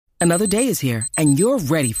Another day is here, and you're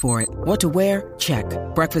ready for it. What to wear? Check.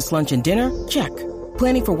 Breakfast, lunch, and dinner? Check.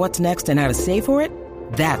 Planning for what's next and how to save for it?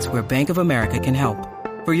 That's where Bank of America can help.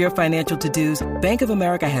 For your financial to-dos, Bank of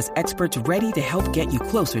America has experts ready to help get you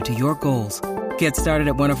closer to your goals. Get started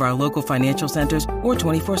at one of our local financial centers or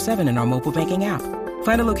 24/7 in our mobile banking app.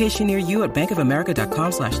 Find a location near you at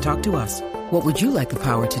bankofamerica.com/talktous. What would you like the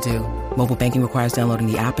power to do? Mobile banking requires downloading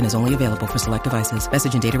the app and is only available for select devices.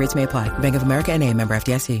 Message and data rates may apply. Bank of America N.A., member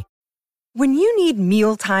FDIC. When you need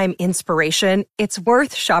mealtime inspiration, it's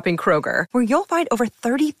worth shopping Kroger, where you'll find over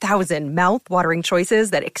 30,000 mouth-watering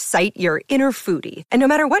choices that excite your inner foodie. And no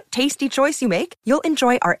matter what tasty choice you make, you'll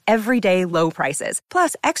enjoy our everyday low prices,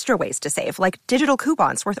 plus extra ways to save, like digital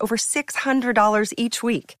coupons worth over $600 each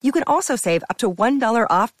week. You can also save up to $1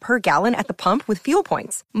 off per gallon at the pump with fuel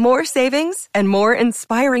points. More savings and more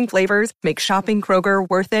inspiring flavors make shopping Kroger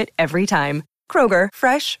worth it every time. Kroger,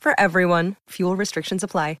 fresh for everyone. Fuel restrictions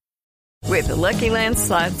apply. With the Lucky Land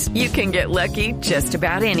Slots, you can get lucky just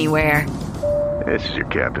about anywhere. This is your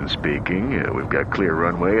captain speaking. We've got clear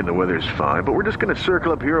runway and the weather's fine, but we're just going to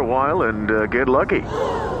circle up here a while and get lucky.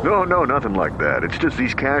 No, nothing like that. It's just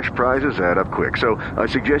these cash prizes add up quick. So I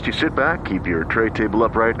suggest you sit back, keep your tray table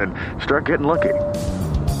upright, and start getting lucky.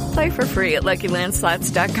 Play for free at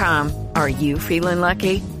LuckyLandSlots.com. Are you feeling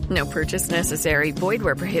lucky? No purchase necessary. Void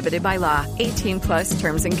where prohibited by law. 18 plus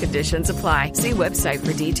terms and conditions apply. See website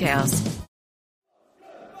for details.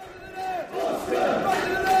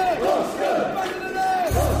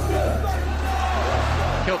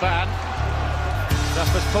 Kilban.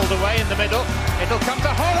 Jasper's pulled away in the middle. It'll come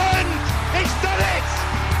to Holland. He's done it!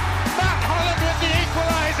 Matt Holland with the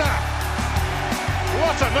equaliser.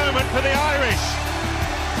 What a moment for the Irish.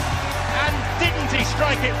 And didn't he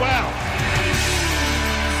strike it well?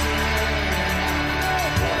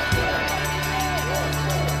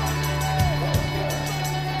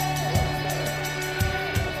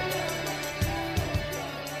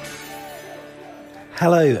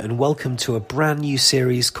 Hello and welcome to a brand new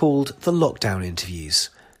series called The Lockdown Interviews.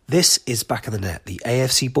 This is Back of the Net, the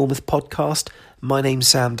AFC Bournemouth podcast. My name's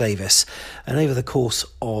Sam Davis, and over the course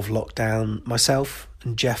of lockdown, myself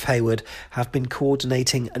and Jeff Hayward have been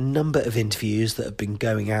coordinating a number of interviews that have been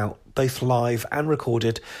going out both live and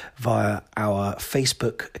recorded via our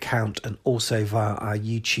Facebook account and also via our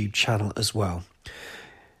YouTube channel as well.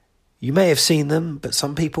 You may have seen them, but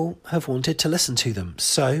some people have wanted to listen to them,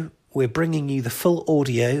 so we're bringing you the full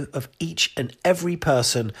audio of each and every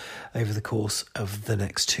person over the course of the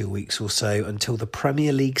next 2 weeks or so until the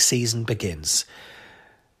Premier League season begins.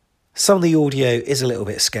 Some of the audio is a little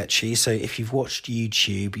bit sketchy, so if you've watched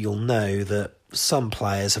YouTube, you'll know that some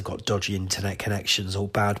players have got dodgy internet connections or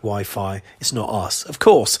bad Wi-Fi. It's not us, of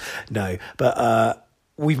course, no, but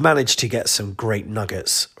we've managed to get some great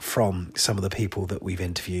nuggets from some of the people that we've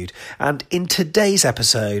interviewed. And in today's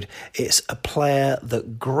episode, it's a player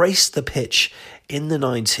that graced the pitch in the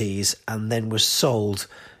 90s and then was sold,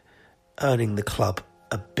 earning the club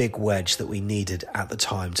a big wedge that we needed at the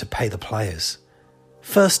time to pay the players.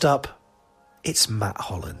 First up, it's Matt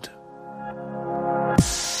Holland.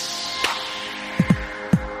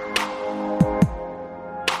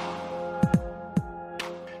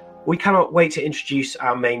 We cannot wait to introduce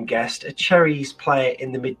our main guest, a Cherries player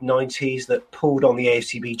in the mid-90s that pulled on the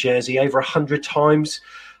AFCB jersey over 100 times,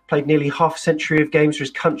 played nearly half a century of games for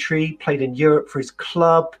his country, played in Europe for his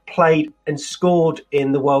club, played and scored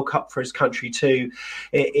in the World Cup for his country too.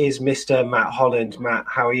 It is Mr. Matt Holland. Matt,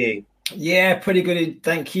 how are you? Yeah, pretty good.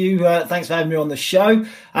 Thank you. Thanks for having me on the show.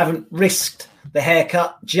 I haven't risked the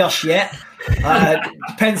haircut just yet.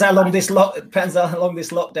 Depends how long this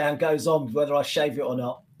lockdown goes on, whether I shave it or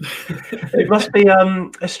not. It must be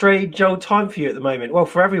a strange old time for you at the moment. Well,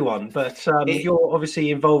 for everyone, but you're obviously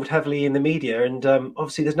involved heavily in the media, and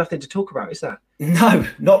obviously there's nothing to talk about, is there? No,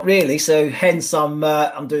 not really. So hence I'm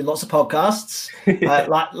doing lots of podcasts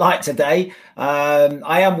like today.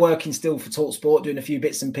 I am working still for TalkSport, doing a few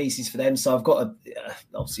bits and pieces for them. So I've got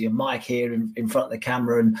obviously a mic here in front of the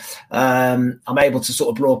camera, and I'm able to sort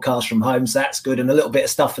of broadcast from home. So that's good, and a little bit of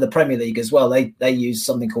stuff for the Premier League as well. They use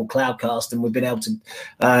something called Cloudcast, and we've been able to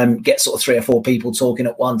get sort of 3 or 4 people talking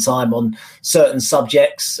at one time on certain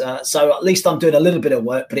subjects. So at least I'm doing a little bit of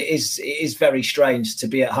work, but it is very strange to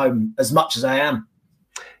be at home as much as I am.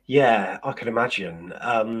 Yeah, I can imagine.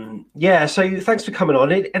 So thanks for coming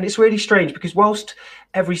on. And it's really strange because whilst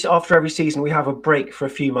after every season we have a break for a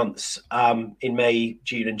few months in May,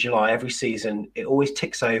 June and July, every season, it always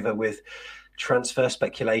ticks over with transfer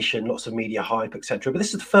speculation, lots of media hype, etc. But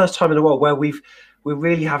this is the first time in the world where we're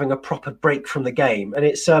really having a proper break from the game. And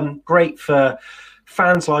it's great for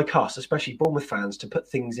fans like us, especially Bournemouth fans, to put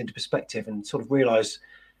things into perspective and sort of realise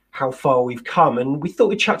how far we've come. And we thought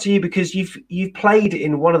we'd chat to you because you've played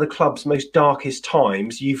in one of the club's most darkest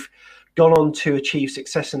times. You've gone on to achieve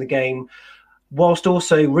success in the game, whilst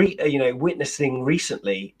also witnessing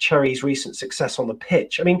recently Cherry's recent success on the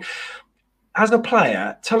pitch. I mean, as a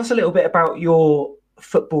player, tell us a little bit about your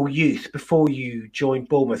football youth before you joined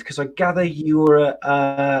Bournemouth, because I gather you were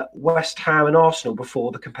at West Ham and Arsenal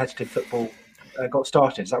before the competitive football got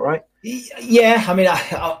started. Is that right? Yeah, I mean,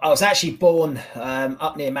 I was actually born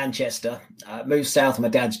up near Manchester, moved south of my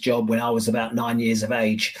dad's job when I was about 9 years of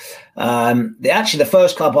age. The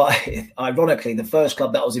first club, ironically, the first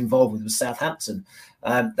club that I was involved with was Southampton.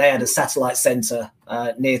 They had a satellite centre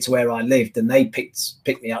near to where I lived, and they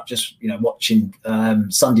picked me up just watching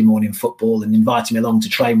Sunday morning football and invited me along to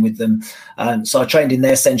train with them. So I trained in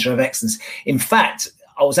their centre of excellence. In fact,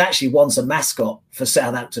 I was actually once a mascot for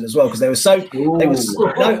Southampton as well, because they were so.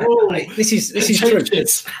 This is true.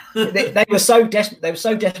 They were so desperate. They were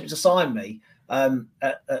so desperate to sign me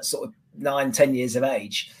at sort of 9-10 years of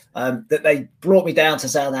age. That they brought me down to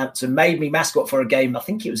Southampton, made me mascot for a game. I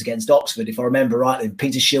think it was against Oxford, if I remember rightly.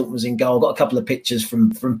 Peter Shilton was in goal. Got a couple of pictures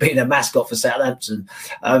from being a mascot for Southampton,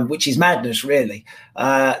 which is madness, really,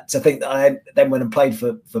 to think that I then went and played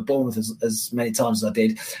for Bournemouth as many times as I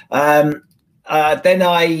did. Then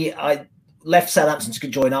I left Southampton to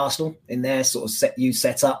join Arsenal in their sort of youth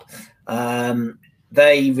setup.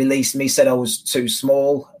 They released me, said I was too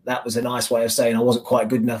small. That was a nice way of saying I wasn't quite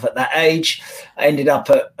good enough at that age. I ended up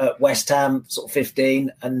at West Ham, sort of 15,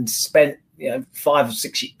 and spent 5 or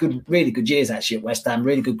 6 really good years actually at West Ham.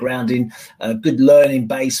 Really good grounding, good learning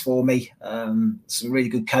base for me. Some really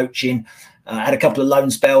good coaching. I had a couple of loan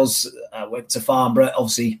spells. Went to Farnborough,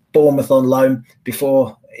 obviously Bournemouth on loan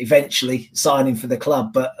before eventually signing for the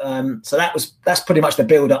club. But so that's pretty much the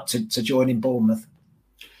build up to joining Bournemouth.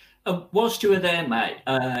 Whilst you were there, Matt,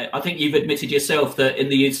 I think you've admitted yourself that in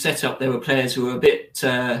the youth setup there were players who were a bit,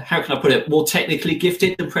 how can I put it, more technically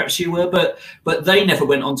gifted than perhaps you were, but they never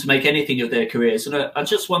went on to make anything of their careers. And I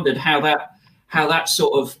just wondered how that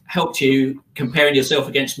sort of helped you comparing yourself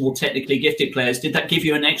against more technically gifted players. Did that give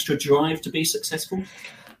you an extra drive to be successful?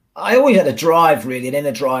 I always had a drive, really, an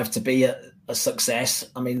inner drive to be a success.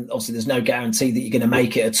 I mean, obviously, there's no guarantee that you're going to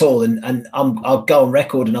make it at all. And I'll go on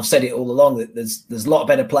record, and I've said it all along, that there's a lot of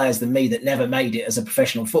better players than me that never made it as a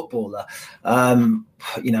professional footballer.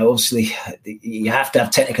 Obviously, you have to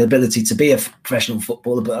have technical ability to be a professional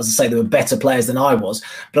footballer. But as I say, there were better players than I was.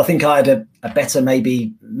 But I think I had a better,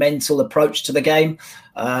 maybe, mental approach to the game.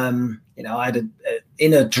 I had an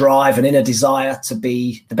inner drive and inner desire to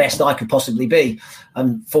be the best I could possibly be.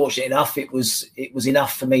 And fortunate enough, it was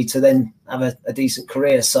enough for me to then have a decent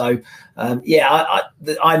career. So, I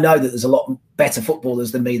know that there's a lot better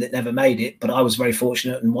footballers than me that never made it, but I was very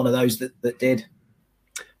fortunate and one of those that did.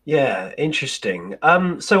 Yeah, interesting.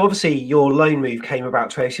 So obviously your loan move came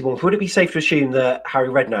about to AFC Bournemouth. Would it be safe to assume that Harry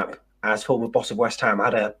Redknapp, as former boss of West Ham,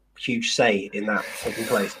 had a huge say in that taking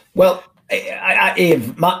place? Well,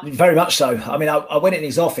 Ian, very much so. I mean, I went in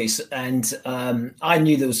his office and I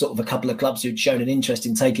knew there was sort of a couple of clubs who'd shown an interest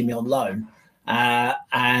in taking me on loan.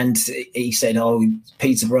 And he said,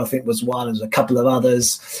 Peterborough, I think, was one. There was a couple of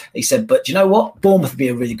others. He said, but do you know what? Bournemouth would be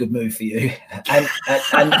a really good move for you.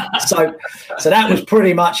 And so that was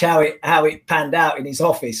pretty much how it panned out in his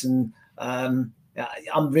office. And I'm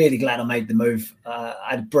really glad I made the move.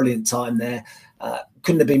 I had a brilliant time there.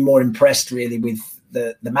 Couldn't have been more impressed, really, with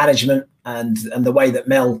the management and the way that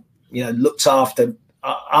Mel, looked after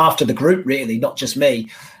the group, really, not just me.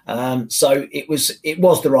 So it was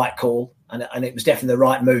the right call, and it was definitely the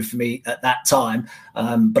right move for me at that time.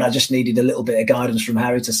 But I just needed a little bit of guidance from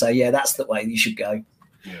Harry to say, yeah, that's the way you should go.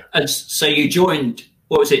 Yeah. And so you joined,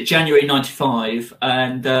 January 95,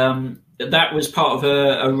 and that was part of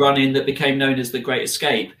a run-in that became known as the Great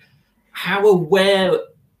Escape. How aware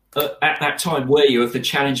at that time were you of the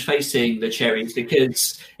challenge facing the Cherries?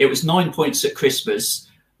 Because it was 9 points at Christmas,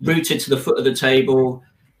 rooted to the foot of the table.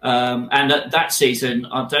 And that season,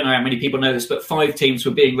 I don't know how many people know this, but 5 teams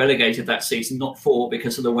were being relegated that season, not 4,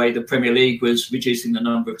 because of the way the Premier League was reducing the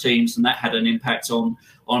number of teams, and that had an impact on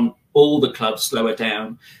all the clubs lower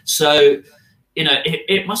down. So,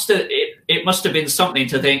 it must have been something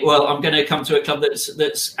to think, well, I'm going to come to a club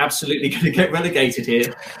that's absolutely going to get relegated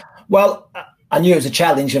here. Well, I knew it was a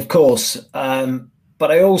challenge, of course, but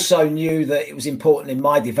I also knew that it was important in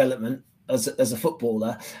my development as a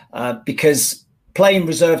footballer, because playing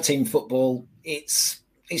reserve team football, it's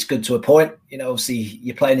good to a point. Obviously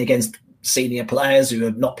you're playing against senior players who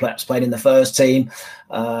are not perhaps playing in the first team,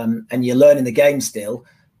 and you're learning the game still.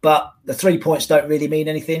 But the 3 points don't really mean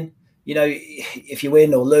anything. you know, if you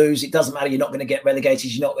win or lose, it doesn't matter. You're not going to get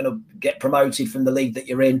relegated. You're not going to get promoted from the league that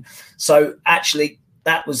you're in. So actually,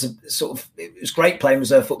 that was it was great playing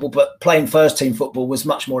reserve football, but playing first team football was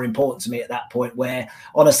much more important to me at that point, where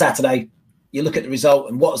on a Saturday, you look at the result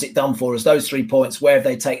and what has it done for us? Those 3 points, where have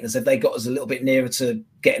they taken us? Have they got us a little bit nearer to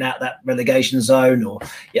getting out of that relegation zone, or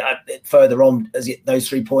further on, those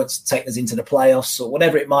 3 points taken us into the playoffs, or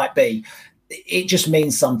whatever it might be? It just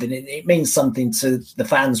means something. It means something to the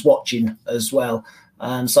fans watching as well.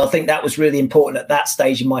 So I think that was really important at that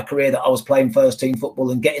stage in my career, that I was playing first team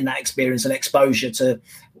football and getting that experience and exposure to,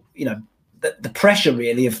 you know, the pressure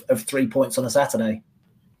really of 3 points on a Saturday.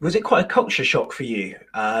 Was it quite a culture shock for you,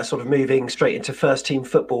 sort of moving straight into first team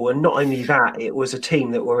football? And not only that, it was a team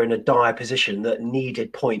that were in a dire position that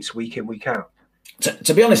needed points week in, week out.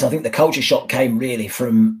 To be honest, I think the culture shock came really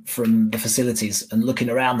from the facilities and looking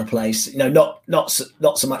around the place. You know, not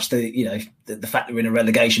so much the fact that we're in a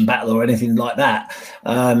relegation battle or anything like that.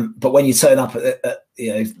 But when you turn up at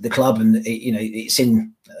the club and it's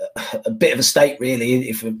in a bit of a state, really.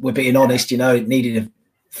 If we're being honest, you know, it needed a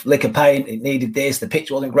lick of paint, it needed this, the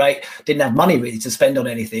pitch wasn't great, didn't have money really to spend on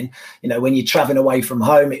anything. You know, when you're traveling away from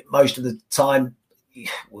home, most of the time.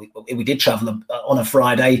 We did travel on a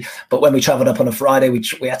Friday, but when we travelled up on a Friday,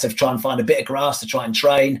 we had to try and find a bit of grass to try and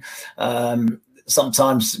train.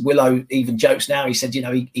 Sometimes Willow even jokes now. He said, you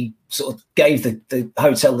know, he sort of gave the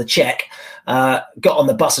hotel the check, got on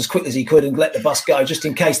the bus as quick as he could and let the bus go just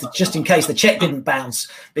in case the check didn't bounce,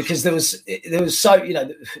 because there was so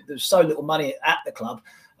little money at the club.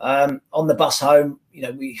 On the bus home, you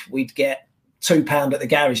know, we'd get £2 at the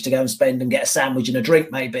garage to go and spend and get a sandwich and a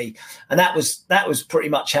drink maybe, and that was pretty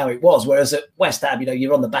much how it was. Whereas at West Ham, you know,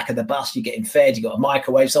 you're on the back of the bus, you're getting fed, you got a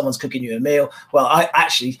microwave, someone's cooking you a meal. Well,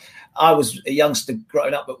 I was a youngster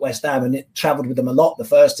growing up at West Ham and travelled with them a lot, the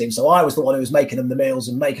first team, so I was the one who was making them the meals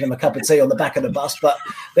and making them a cup of tea on the back of the bus. But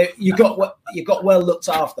you got well looked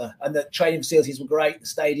after, and the training facilities were great, the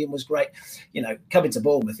stadium was great. You know, coming to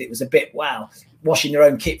Bournemouth, it was a bit washing your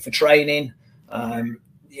own kit for training.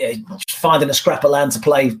 Finding a scrap of land to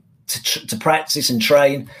play, to practice and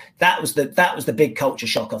train. That was the big culture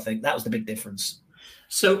shock. I think that was the big difference.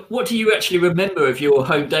 So what do you actually remember of your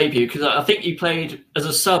home debut? Because I think you played as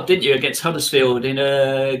a sub, didn't you, against Huddersfield in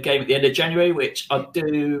a game at the end of January, which I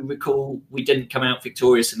do recall we didn't come out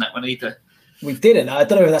victorious in that one either. We didn't. I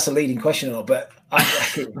don't know if that's a leading question or not, but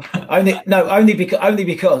only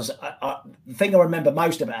because the thing I remember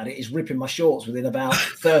most about it is ripping my shorts within about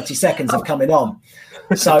 30 seconds of coming on.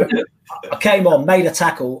 So I came on, made a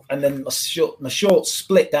tackle, and then my shorts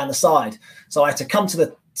split down the side. So I had to come to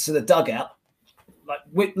the dugout,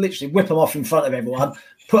 literally whip them off in front of everyone,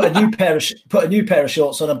 put a new pair of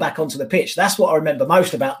shorts on and back onto the pitch. That's what I remember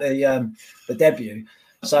most about the debut.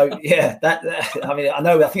 So yeah,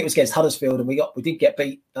 I think it was against Huddersfield, and we did get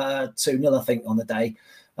beat 2-0, I think, on the day.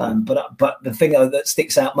 But the thing that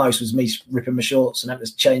sticks out most was me ripping my shorts and having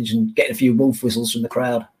to change and getting a few wolf whistles from the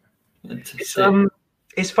crowd.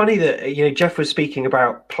 It's funny that, you know, Jeff was speaking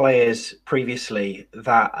about players previously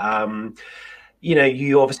that you know,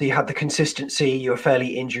 you obviously had the consistency, you were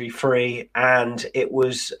fairly injury free, and it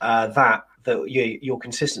was your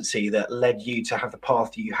consistency that led you to have the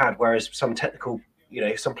path that you had, whereas some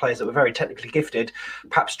players that were very technically gifted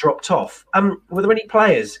perhaps dropped off. Were there any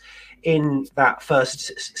players in that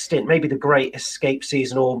first stint, maybe the Great Escape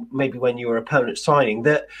season, or maybe when you were a permanent signing,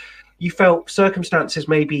 that you felt circumstances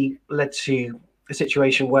maybe led to a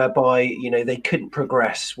situation whereby, you know, they couldn't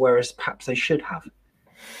progress, whereas perhaps they should have?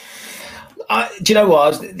 Do you know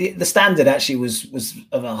what? The standard actually was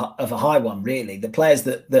of a high one, really. The players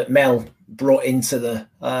that Mel brought into the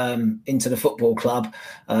football club,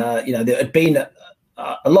 you know, there had been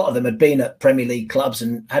a lot of them had been at Premier League clubs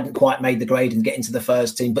and hadn't quite made the grade and get into the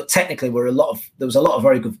first team. But technically, there was a lot of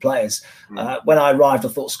very good players. When I arrived, I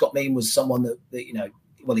thought Scott Mean was someone that you know.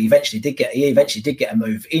 Well, he eventually did get a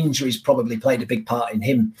move. Injuries probably played a big part in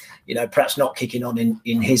him, you know, perhaps not kicking on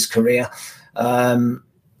in his career.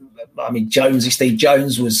 I mean, Steve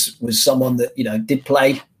Jones was someone that, you know, did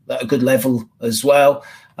play at a good level as well.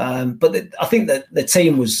 But I think that the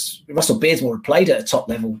team was, Russell Beardsmore had played at a top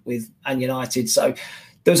level with Man United. So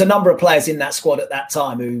there was a number of players in that squad at that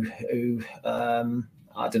time who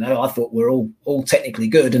I don't know, I thought were all technically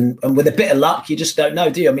good. And with a bit of luck, you just don't know,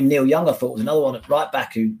 do you? I mean, Neil Young, I thought, was another one at right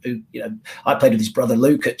back who you know, I played with his brother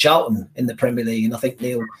Luke at Charlton in the Premier League. And I think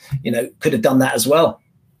Neil, you know, could have done that as well.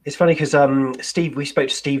 It's funny because we spoke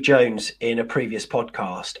to Steve Jones in a previous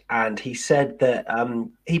podcast, and he said that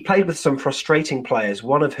he played with some frustrating players,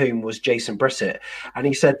 one of whom was Jason Brissett. And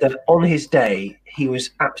he said that on his day, he was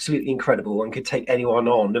absolutely incredible and could take anyone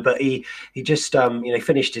on. But he just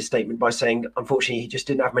finished his statement by saying, unfortunately, he just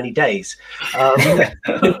didn't have many days.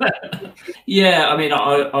 Yeah, I mean,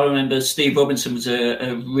 I remember Steve Robinson was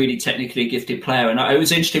a really technically gifted player. And it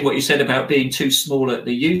was interesting what you said about being too small at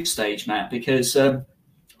the youth stage, Matt, because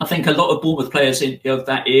I think a lot of Bournemouth players of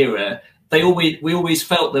that era, we always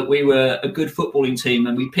felt that we were a good footballing team,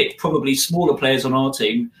 and we picked probably smaller players on our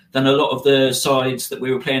team than a lot of the sides that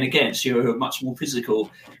we were playing against, who were much more physical.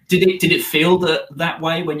 Did it feel that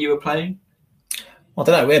way when you were playing? I don't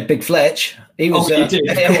know. We had Big Fletch. He was.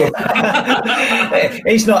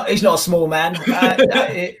 He's not a small man.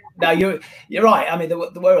 No, you're right. I mean, there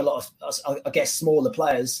were a lot of, I guess, smaller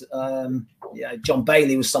players. John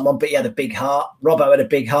Bailey was someone, but he had a big heart. Robbo had a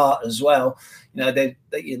big heart as well.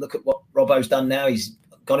 You look at what Robbo's done now. He's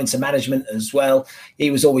gone into management as well.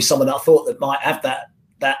 He was always someone I thought that might have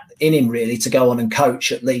that in him, really, to go on and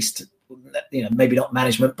coach at least. Maybe not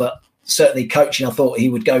management, but certainly coaching. I thought he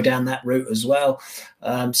would go down that route as well.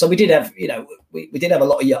 So we did have, we did have a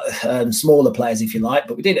lot of smaller players, if you like,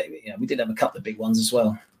 but we did have a couple of big ones as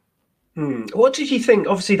well. What did you think?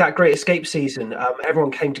 Obviously, that Great Escape season,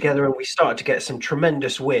 everyone came together and we started to get some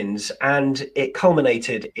tremendous wins, and it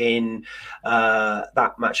culminated in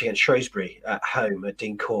that match against Shrewsbury at home at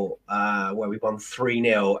Dean Court, where we won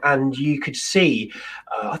 3-0. And you could see,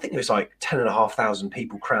 I think there was like 10,500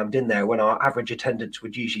 people crammed in there when our average attendance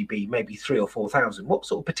would usually be maybe 3,000 or 4,000. What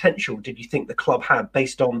sort of potential did you think the club had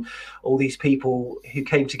based on all these people who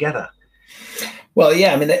came together? Well,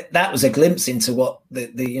 yeah, I mean, that was a glimpse into what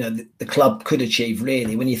the club could achieve,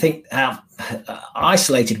 really. When you think how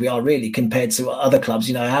isolated we are, really, compared to other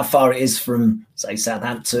clubs, how far it is from, say,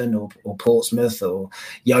 Southampton or Portsmouth or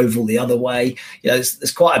Yeovil the other way.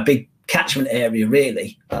 There's quite a big catchment area,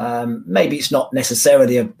 really. Maybe it's not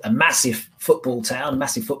necessarily a massive football town,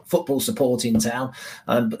 massive football supporting town,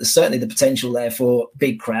 but there's certainly the potential there for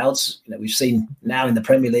big crowds. We've seen now in the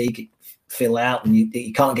Premier League fill out, and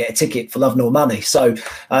you can't get a ticket for love nor money. So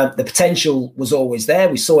the potential was always there.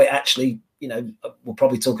 We saw it actually, we'll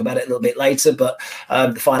probably talk about it a little bit later, but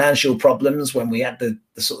the financial problems when we had the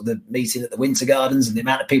meeting at the Winter Gardens and the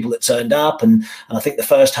amount of people that turned up. And I think the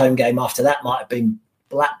first home game after that might have been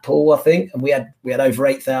Blackpool, I think. And we had over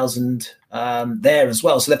 8,000 there as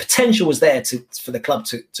well. So the potential was there for the club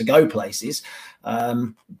to go places.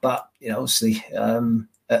 But, obviously,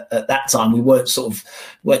 at that time, we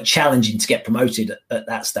weren't challenging to get promoted at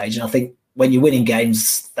that stage. And I think when you're winning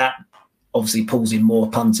games, that obviously pulls in more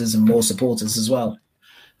punters and more supporters as well.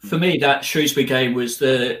 For me, that Shrewsbury game was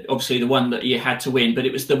obviously the one that you had to win, but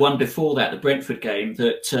it was the one before that, the Brentford game,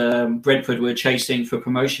 that Brentford were chasing for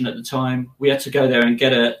promotion at the time. We had to go there and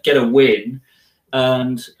get a win,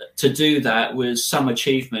 and to do that was some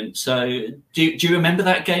achievement. So, do you remember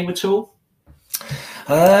that game at all?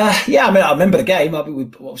 Yeah, I mean, I remember the game. I mean, we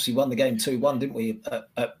obviously won the game 2-1, didn't we,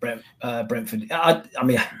 at Brentford? I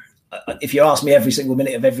mean, if you ask me every single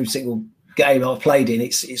minute of every single game I've played in,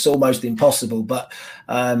 it's almost impossible. But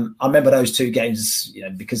I remember those two games,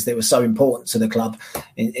 because they were so important to the club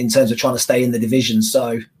in terms of trying to stay in the division.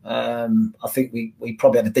 So I think we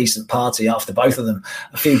probably had a decent party after both of them.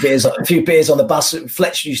 A few beers on the bus.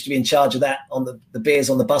 Fletch used to be in charge of that, on the beers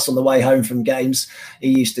on the bus on the way home from games.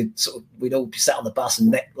 He used to we'd all be sat on the bus,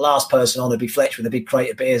 and the last person on would be Fletch with a big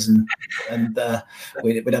crate of beers, and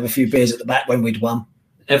we'd have a few beers at the back when we'd won.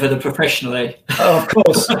 Ever the professional, eh? Oh, of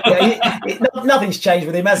course. Yeah, nothing's changed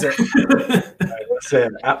with him, has it? That's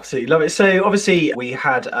it. Absolutely love it. So obviously we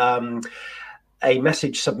had a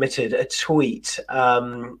message submitted, a tweet.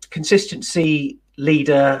 Consistency,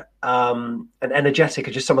 leader, and energetic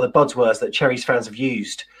are just some of the buzzwords that Cherries fans have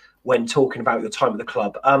used when talking about your time at the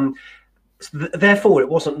club. Therefore, it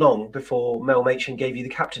wasn't long before Mel Machin gave you the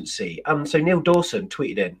captaincy. So Neil Dawson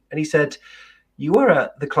tweeted in, and he said, you were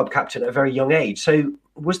the club captain at a very young age. So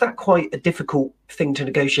was that quite a difficult thing to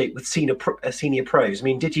negotiate with senior pros? I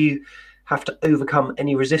mean, did you have to overcome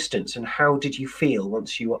any resistance, and how did you feel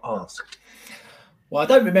once you were asked? Well, I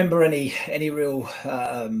don't remember any real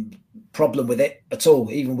problem with it at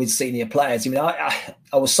all, even with senior players. I mean, I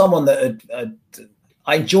was someone that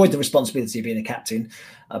I enjoyed the responsibility of being a captain.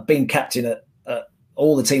 I've been captain at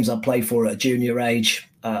all the teams I've played for at a junior age.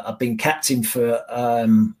 I've been captain for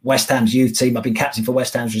West Ham's youth team. I've been captain for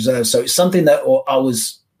West Ham's reserve. So it's something that I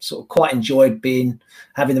was sort of quite enjoyed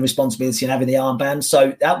having the responsibility and having the armband.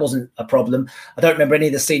 So that wasn't a problem. I don't remember any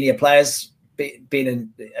of the senior players being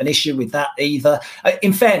an issue with that either.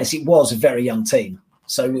 In fairness, it was a very young team.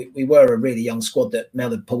 So we were a really young squad that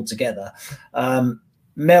Mel had pulled together.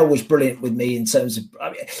 Mel was brilliant with me in terms of.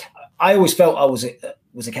 I always felt I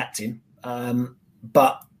was a captain,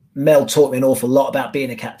 but Mel taught me an awful lot about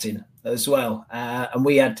being a captain as well. And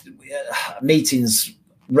we had meetings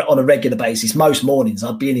on a regular basis. Most mornings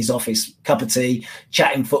I'd be in his office, cup of tea,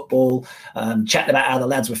 chatting football, chatting about how the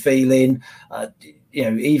lads were feeling,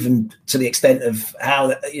 even to the extent of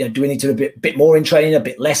how, do we need to do a bit more in training, a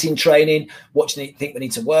bit less in training? What do you think we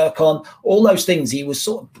need to work on? All those things he was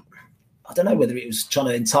sort of, I don't know whether he was trying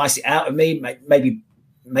to entice it out of me, maybe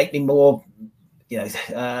make me more,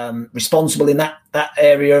 responsible in that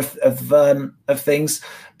area of things.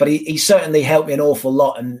 But he certainly helped me an awful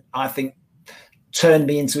lot, and I think turned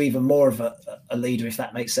me into even more of a leader, if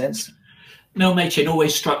that makes sense. Mel Machin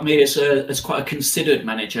always struck me as quite a considered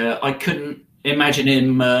manager. I couldn't imagine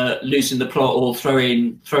him losing the plot or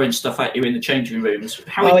throwing stuff at you in the changing rooms.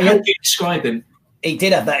 How do you describe him? He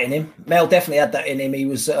did have that in him. Mel definitely had that in him. He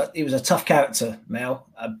was a tough character, Mel,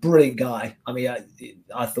 a brilliant guy. I mean,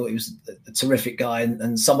 I thought he was a terrific guy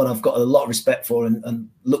and someone I've got a lot of respect for and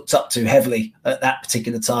looked up to heavily at that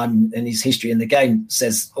particular time. And his history in the game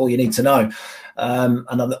says all you need to know. And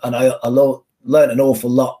I learned an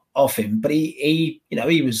awful lot off him. But he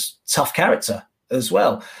was tough character as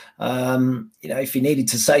well. If he needed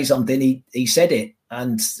to say something, he said it.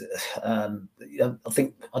 And I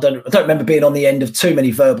think I don't remember being on the end of too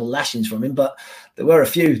many verbal lashings from him, but there were a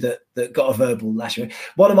few that got a verbal lashing.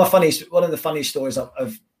 One of the funniest stories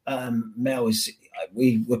of Mel is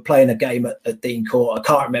we were playing a game at Dean Court. I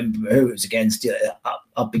can't remember who it was against.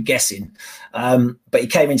 I'll be guessing, but he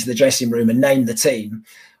came into the dressing room and named the team.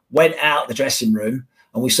 Went out the dressing room,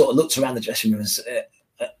 and we sort of looked around the dressing room and said,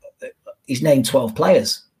 he's named 12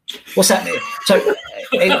 players. What's happening? So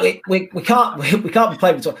we can't be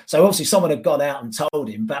playing with 12. So obviously someone had gone out and told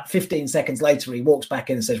him. About 15 seconds later, he walks back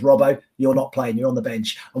in and says, "Robbo, you're not playing. You're on the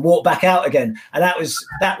bench," and walked back out again. And that was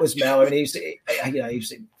Mel. I mean, he was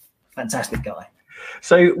a fantastic guy.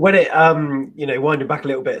 So when it winding back a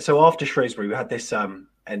little bit. So after Shrewsbury, we had this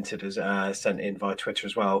entered as sent in via Twitter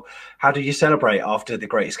as well. How did you celebrate after the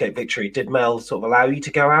Great Escape victory? Did Mel sort of allow you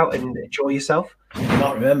to go out and enjoy yourself? I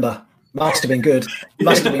can't remember. Must have been good.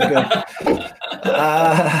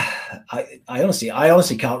 I honestly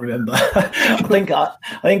can't remember. I think I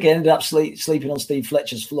ended up sleeping on Steve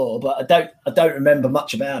Fletcher's floor, but I don't remember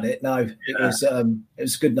much about it. No, it was a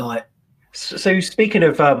good night. So speaking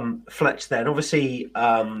of Fletch, then obviously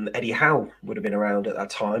Eddie Howe would have been around at that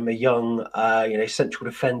time, a young central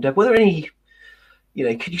defender. Were there any,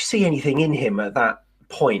 could you see anything in him at that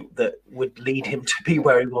point that would lead him to be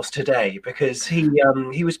where he was today? Because he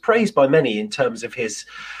was praised by many in terms of his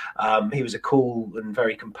he was a cool and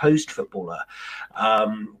very composed footballer,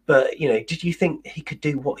 but did you think he could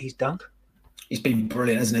do what he's done? He's been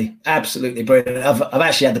brilliant, hasn't he? Absolutely brilliant. I've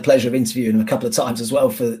actually had the pleasure of interviewing him a couple of times as well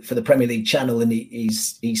for the Premier League channel, and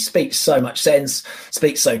he speaks so much sense,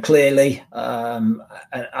 speaks so clearly, and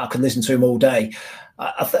I could listen to him all day.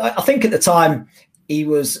 I think at the time he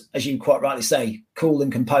was, as you quite rightly say, cool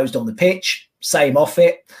and composed on the pitch, same off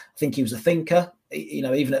it. I think he was a thinker.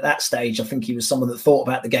 Even at that stage, I think he was someone that thought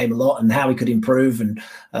about the game a lot and how he could improve and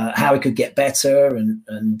how he could get better and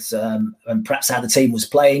perhaps how the team was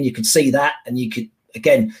playing. You could see that, and you could,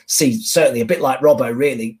 again, see certainly a bit like Robbo,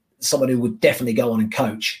 really, someone who would definitely go on and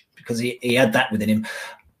coach because he had that within him.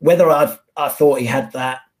 Whether I thought he had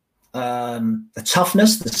that, the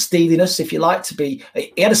toughness, the steeliness, if you like, he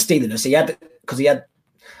had a steeliness. I'd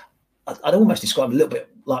almost describe him a little bit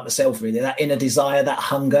like myself, really, that inner desire, that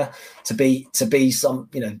hunger to be some,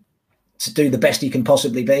 to do the best he can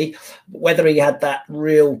possibly be. Whether he had that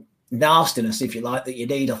real nastiness, if you like, that you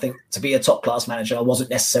need, I think, to be a top class manager, I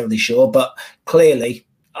wasn't necessarily sure, but clearly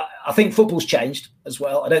I think football's changed as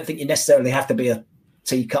well. I don't think you necessarily have to be a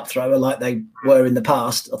teacup thrower like they were in the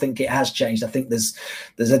past. I think it has changed. I think there's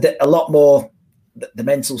a lot more. The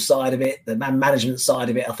mental side of it, the man management side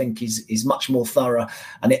of it, I think is much more thorough.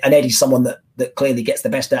 And Eddie's someone that clearly gets the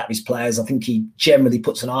best out of his players. I think he generally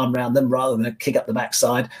puts an arm around them rather than a kick up the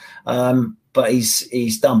backside. But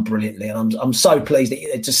he's done brilliantly, and I'm so pleased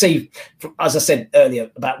to see, as I said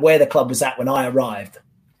earlier, about where the club was at when I arrived,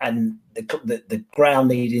 and the ground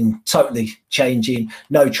needing totally changing,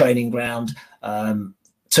 no training ground.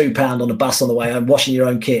 £2 on a bus on the way home, washing your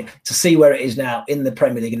own kit, to see where it is now in the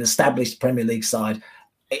Premier League, an established Premier League side.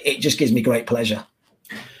 It just gives me great pleasure.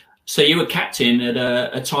 So you were captain at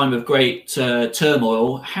a time of great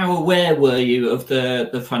turmoil. How aware were you of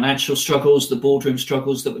the financial struggles, the boardroom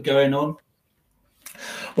struggles that were going on?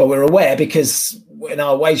 Well, we're aware because when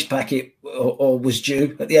our wage packet or was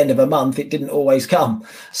due at the end of a month, it didn't always come.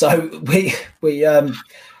 So we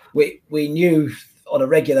knew on a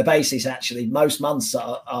regular basis, actually, most months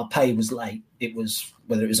our pay was late. It was,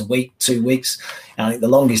 whether it was a week, 2 weeks. I think the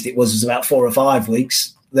longest it was about 4 or 5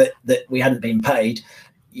 weeks that we hadn't been paid.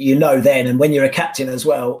 Then, and when you're a captain as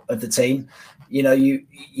well of the team, you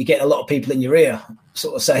get a lot of people in your ear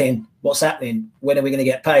sort of saying, what's happening? When are we going to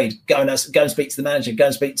get paid? Go and speak to the manager, go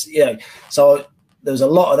and speak to, So there was a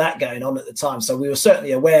lot of that going on at the time. So we were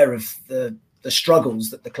certainly aware of the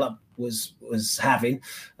struggles that the club was having,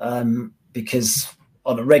 because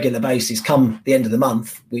on a regular basis, come the end of the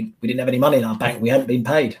month, we didn't have any money in our bank. We hadn't been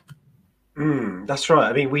paid. That's right.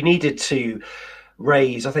 I mean, we needed to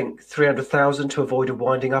raise, I think, 300,000 to avoid a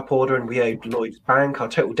winding up order, and we owed Lloyds Bank. Our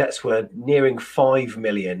total debts were nearing 5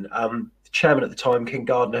 million. The chairman at the time, King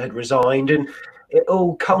Gardner, had resigned, and it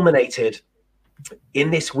all culminated in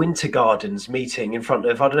this Winter Gardens meeting in front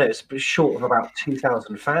of, I don't know, it's short of about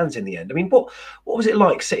 2,000 fans in the end. I mean, what was it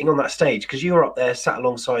like sitting on that stage? Because you were up there, sat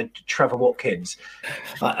alongside Trevor Watkins.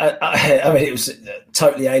 I mean, it was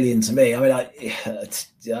totally alien to me. I mean,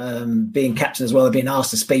 being captain as well, being asked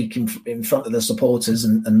to speak in front of the supporters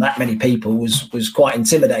and that many people was quite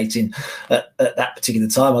intimidating at that particular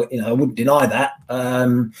time. I wouldn't deny that.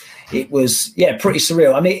 It was, pretty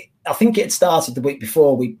surreal. I mean, I think it started the week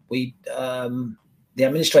before. The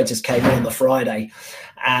administrators came in on the Friday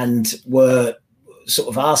and were sort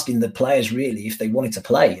of asking the players really if they wanted to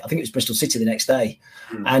play. I think it was Bristol City the next day,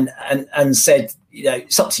 and said,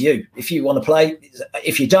 it's up to you. If you want to play,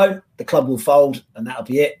 if you don't, the club will fold and that'll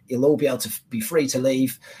be it. You'll all be able to be free to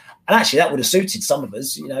leave. And actually, that would have suited some of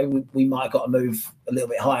us. We might have got to move a little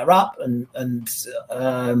bit higher up, and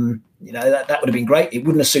that would have been great. It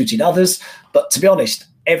wouldn't have suited others, but to be honest,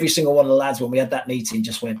 every single one of the lads, when we had that meeting,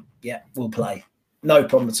 just went, yeah, we'll play. No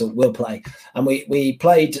problem at all, we'll play. And we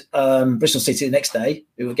played Bristol City the next day,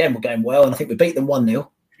 who again were going well, and I think we beat them 1-0.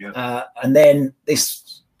 Yeah. And then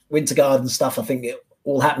this Winter Garden stuff, I think it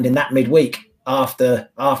all happened in that midweek after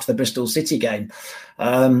the Bristol City game.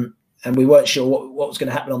 And we weren't sure what was going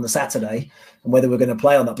to happen on the Saturday and whether we were going to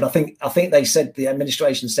play or not. But I think they said, the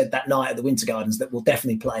administration said that night at the Winter Gardens, that we'll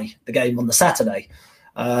definitely play the game on the Saturday.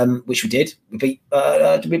 Which we did. We beat.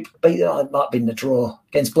 It might have been the draw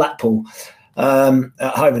against Blackpool at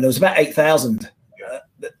home, and there was about 8,000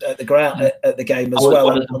 at the ground at the game as well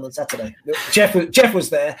on the Saturday. Jeff was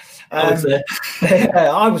there. I was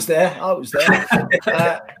there. I was there.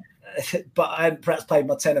 But I hadn't perhaps paid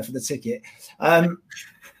my tenner for the ticket.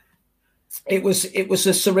 It was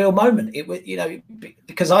a surreal moment. It was,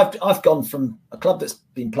 because I've gone from a club that's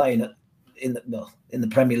been playing in the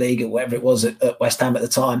Premier League or whatever it was at West Ham at the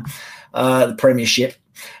time, the Premiership,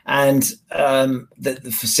 and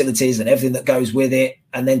the facilities and everything that goes with it,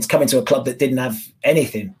 and then to come into a club that didn't have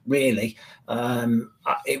anything really,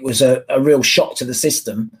 it was a real shock to the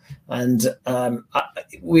system, and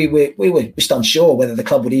we were just unsure whether the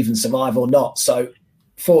club would even survive or not. So,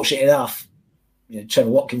 fortunate enough, Trevor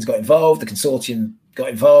Watkins got involved, the consortium got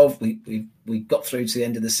involved. We got through to the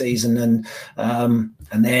end of the season, and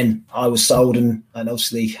then I was sold, and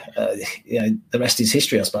obviously, the rest is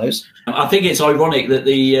history, I suppose. I think it's ironic that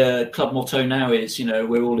the club motto now is,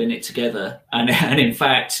 we're all in it together, and in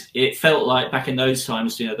fact, it felt like back in those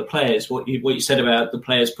times, the players, what you said about the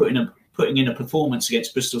players putting in a performance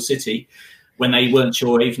against Bristol City when they weren't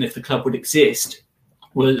sure even if the club would exist.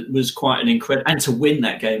 Was quite an incredible, and to win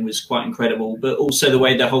that game was quite incredible. But also the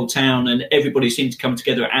way the whole town and everybody seemed to come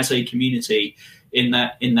together as a community in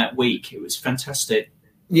that week. It was fantastic.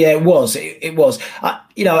 Yeah, it was. It was.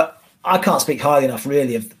 I can't speak highly enough,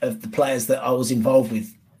 really, of the players that I was involved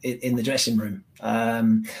with in the dressing room.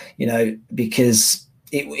 Because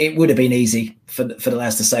it would have been easy for the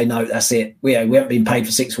lads to say, no, that's it. We haven't been paid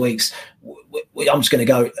for 6 weeks. I'm just going to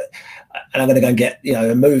go. And I'm going to go and get,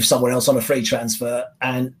 move somewhere else on a free transfer.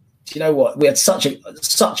 And do you know what? We had such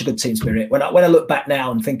a good team spirit. When I look back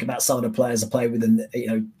now and think about some of the players I played with,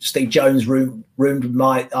 and Steve Jones roomed with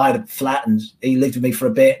I had a flat and he lived with me for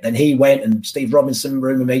a bit. Then he went, and Steve Robinson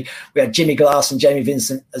roomed with me. We had Jimmy Glass and Jamie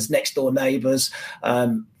Vincent as next door neighbours.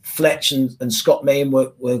 Fletch and Scott Meehan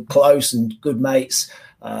were close and good mates.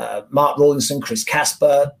 Mark Rawlinson, Chris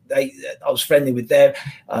Casper, I was friendly with them.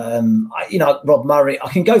 Rob Murray. I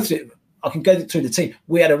can go through the team.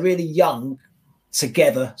 We had a really young,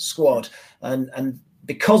 together squad, and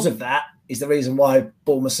because of that is the reason why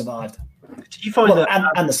Bournemouth survived. Did you find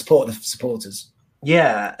that, and the support of supporters?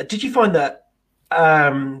 Yeah. Did you find that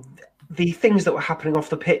the things that were happening off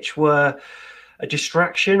the pitch were a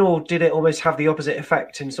distraction, or did it almost have the opposite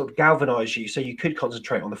effect and sort of galvanise you so you could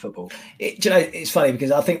concentrate on the football? It's funny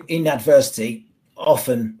because I think in adversity,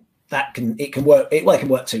 often it can work. It can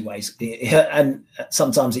work two ways, and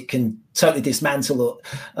sometimes it can totally dismantle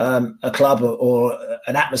a club or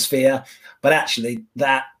an atmosphere. But actually,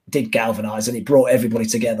 that did galvanise and it brought everybody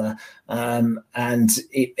together, and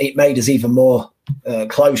it made us even more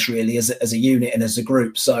close, really, as a unit and as a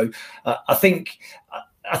group. So I think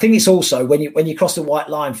it's also when you cross the white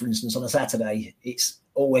line, for instance, on a Saturday, it's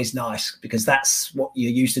always nice because that's what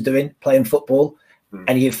you're used to doing, playing football.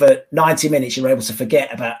 And for 90 minutes, you're able to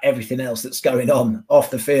forget about everything else that's going on off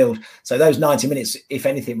the field. So those 90 minutes, if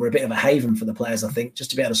anything, were a bit of a haven for the players, I think, just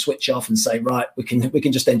to be able to switch off and say, right, we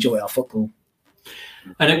can just enjoy our football.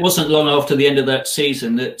 And it wasn't long after the end of that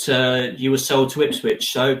season that you were sold to Ipswich.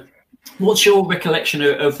 So what's your recollection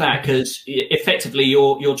of that? Because effectively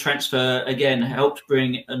your transfer, again, helped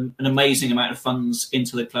bring an amazing amount of funds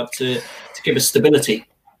into the club to give us stability.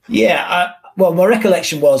 Yeah, well, my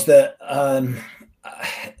recollection was that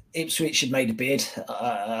Ipswich had made a bid,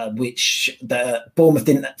 which the Bournemouth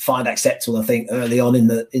didn't find acceptable. I think early on in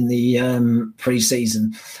the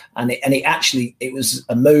pre-season, and it was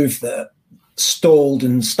a move that stalled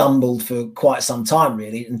and stumbled for quite some time,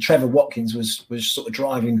 really. And Trevor Watkins was sort of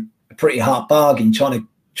driving a pretty hard bargain, trying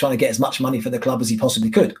to get as much money for the club as he possibly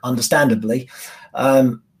could. Understandably,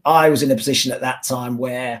 I was in a position at that time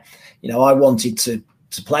where I wanted to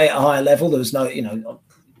play at a higher level. There was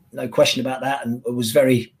no question about that, and I was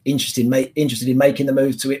very interested in making the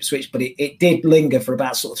move to Ipswich. But it did linger for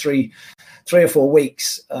about sort of three or 4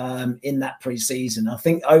 weeks in that pre-season. I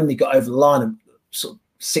think I only got over the line of sort of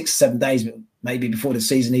 6 or 7 days, maybe before the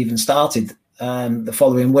season even started the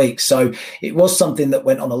following week. So it was something that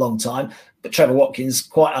went on a long time. But Trevor Watkins,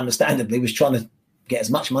 quite understandably, was trying to get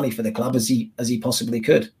as much money for the club as he possibly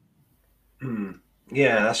could.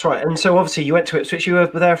 Yeah, that's right. And so obviously you went to Ipswich. You were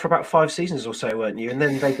there for about 5 seasons or so, weren't you? And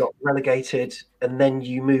then they got relegated, and then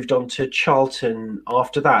you moved on to Charlton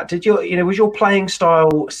after that. Was your playing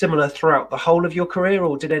style similar throughout the whole of your career,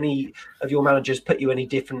 or did any of your managers put you in any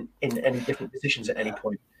different positions at any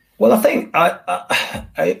point? Well, I think,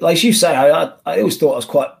 I like you say, I always thought I was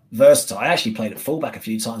quite versatile. I actually played at fullback a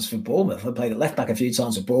few times for Bournemouth. I played at left back a few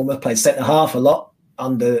times for Bournemouth. Played centre half a lot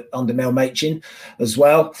under Mel Machin as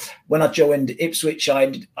well. When I joined Ipswich,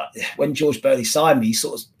 when George Burley signed me, he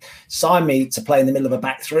sort of signed me to play in the middle of a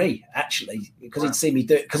back three, actually, because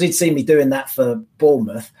he'd seen me doing that for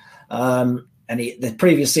Bournemouth. And the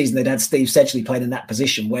previous season, they'd had Steve Sedgley playing in that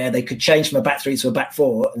position where they could change from a back three to a back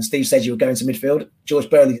four, and Steve Sedgley would go into midfield. George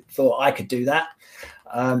Burley thought I could do that.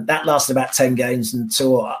 That lasted about 10 games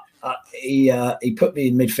until he put me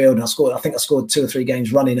in midfield, and I think I scored 2 or 3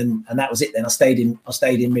 games running, and that was it. Then I stayed in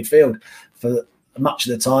midfield for much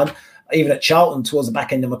of the time. Even at Charlton, towards the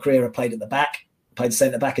back end of my career, I played at the back, played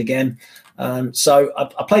centre back again. So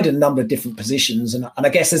I played in a number of different positions, and I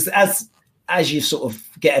guess as you sort of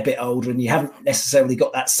get a bit older and you haven't necessarily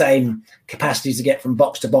got that same capacity to get from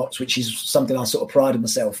box to box, which is something I sort of prided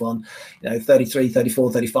myself on, 33,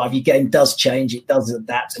 34, 35, your game does change, it does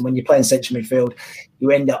adapt. And when you're playing central midfield,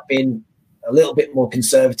 you end up being a little bit more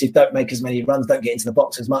conservative, don't make as many runs, don't get into the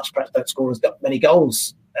box as much, perhaps don't score as many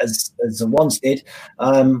goals as I once did.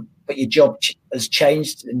 But your job has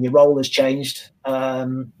changed and your role has changed.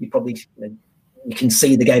 You probably... you can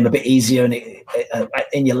see the game a bit easier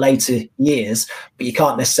in your later years, but you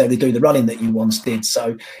can't necessarily do the running that you once did.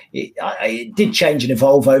 So it did change and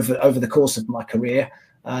evolve over the course of my career.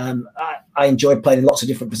 I enjoyed playing in lots of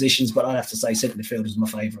different positions, but I have to say centre midfield was my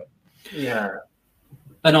favourite. Yeah.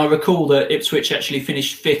 And I recall that Ipswich actually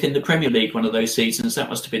finished 5th in the Premier League one of those seasons. That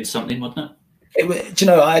must have been something, wasn't it?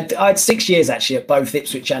 I had 6 years actually at both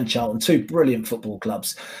Ipswich and Charlton, 2 brilliant football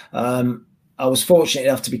clubs. I was fortunate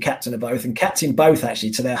enough to be captain of both, and captain both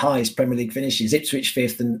actually to their highest Premier League finishes, Ipswich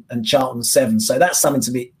 5th and Charlton 7th. So that's something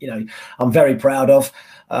to be, I'm very proud of.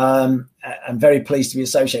 I'm very pleased to be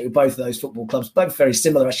associated with both of those football clubs, both very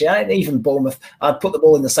similar actually. And even Bournemouth, I'd put them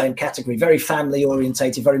all in the same category, very family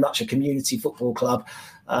orientated, very much a community football club.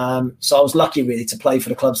 So I was lucky really to play for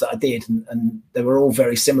the clubs that I did, and they were all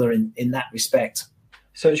very similar in that respect.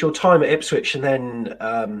 So it's your time at Ipswich and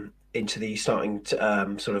then into the starting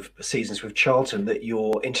sort of seasons with Charlton that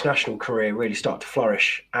your international career really started to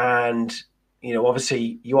flourish. And,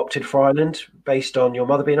 obviously you opted for Ireland based on your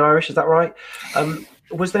mother being Irish. Is that right?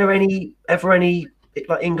 Was there ever any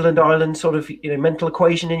like England, Ireland sort of, mental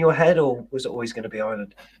equation in your head, or was it always going to be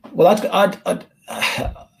Ireland? Well, I'd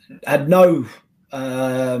had no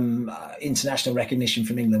international recognition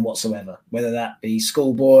from England whatsoever, whether that be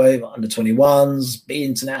schoolboy, under 21s, B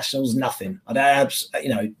internationals, nothing. There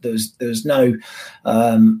was no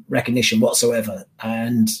recognition whatsoever.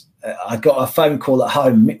 And I got a phone call at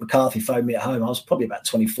home. Mick McCarthy phoned me at home. I was probably about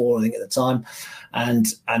 24, I think, at the time,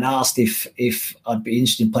 and asked if I'd be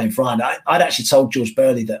interested in playing for Ireland. I'd actually told George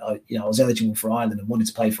Burley that I was eligible for Ireland and wanted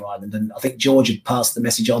to play for Ireland. And I think George had passed the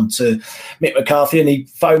message on to Mick McCarthy, and he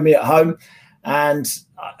phoned me at home. And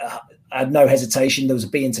I had no hesitation. There was a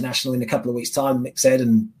B international in a couple of weeks' time, Mick said,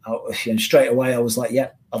 and straight away I was like, "Yeah,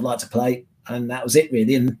 I'd like to play." And that was it,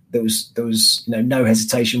 really. And there was no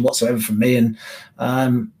hesitation whatsoever from me, and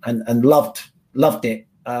loved it.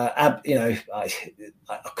 I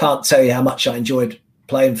can't tell you how much I enjoyed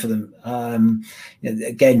playing for them.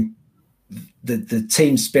 Again, the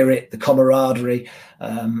team spirit, the camaraderie,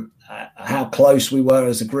 how close we were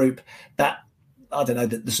as a group. That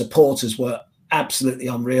the supporters were absolutely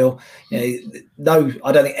unreal. No,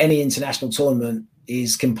 I don't think any international tournament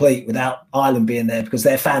is complete without Ireland being there, because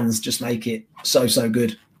their fans just make it so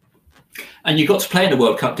good. And you got to play in the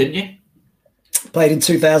World Cup, didn't you? Played in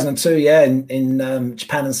 2002, yeah, in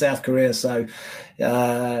Japan and South Korea. So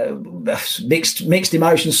mixed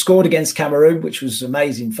emotions. Scored against Cameroon, which was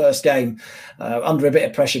amazing. First game, under a bit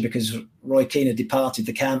of pressure because Roy Keane had departed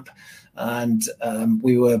the camp. And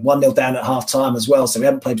we were 1-0 down at half time as well. So we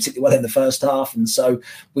hadn't played particularly well in the first half. And so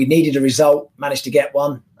we needed a result, managed to get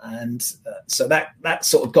one. And so that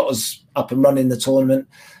sort of got us up and running the tournament.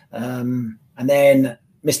 And then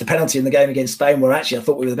missed the penalty in the game against Spain, where actually I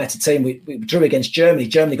thought we were the better team. We drew against Germany.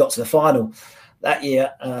 Germany got to the final that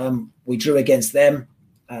year. We drew against them.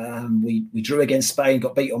 We drew against Spain,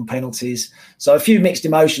 got beat on penalties. So a few mixed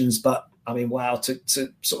emotions, but I mean, wow, to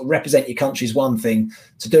sort of represent your country is one thing,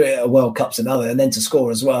 to do it at a World Cup's another, and then to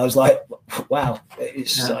score as well. I was like, wow,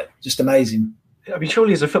 it's just amazing. I mean,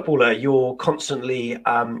 surely as a footballer, you're constantly,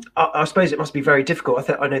 I suppose it must be very difficult.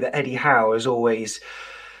 I know that Eddie Howe has always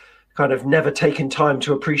kind of never taken time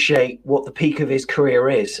to appreciate what the peak of his career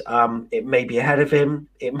is. It may be ahead of him.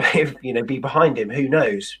 It may be behind him. Who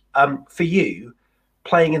knows? For you,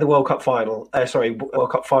 playing in the World Cup World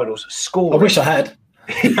Cup finals, scoring. I wish I had.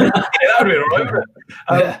 That would be all right,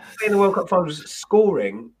 wouldn't it? In the World Cup finals,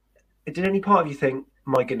 scoring, did any part of you think,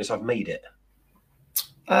 my goodness, I've made it?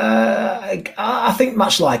 I think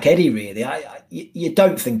much like Eddie, really. You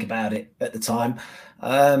don't think about it at the time.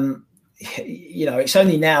 It's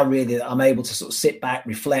only now really that I'm able to sort of sit back,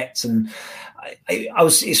 reflect, and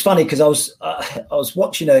it's funny because I was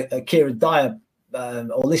watching a Kieran Dyer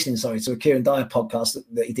listening to a Kieran Dyer podcast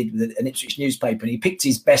that he did with an Ipswich newspaper, and he picked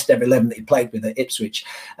his best ever 11 that he played with at Ipswich,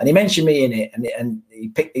 and he mentioned me in it, and he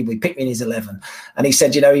picked me in his 11, and he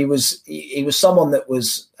said, he was someone that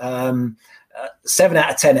was 7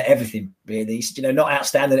 out of 10 at everything, really. He said, not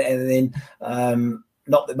outstanding at anything,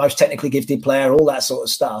 not the most technically gifted player, all that sort of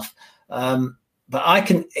stuff. But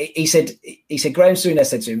he said, Graham Souness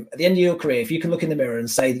said to him, at the end of your career, if you can look in the mirror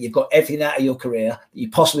and say that you've got everything out of your career that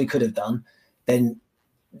you possibly could have done, then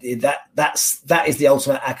that is the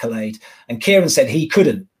ultimate accolade. And Kieran said he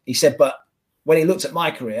couldn't. He said, but when he looked at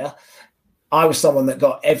my career, I was someone that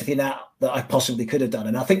got everything out that I possibly could have done.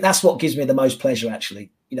 And I think that's what gives me the most pleasure,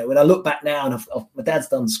 actually. When I look back now, and my dad's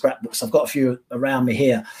done scrapbooks, I've got a few around me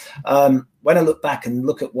here. When I look back and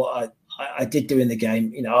look at what I did do in the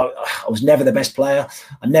game, I was never the best player.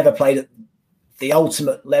 I never played at the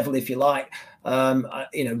ultimate level, if you like, on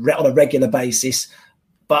a regular basis.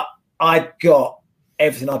 But I got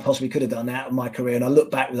everything I possibly could have done out of my career. And I look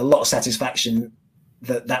back with a lot of satisfaction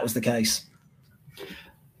that was the case.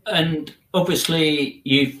 And obviously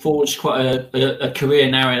you forged quite a career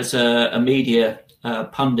now as a media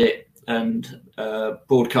pundit and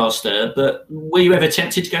broadcaster, but were you ever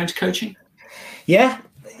tempted to go into coaching? Yeah,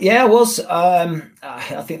 I was.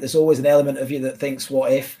 I think there's always an element of you that thinks,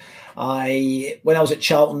 what if? When I was at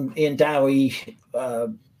Charlton, Ian Dowie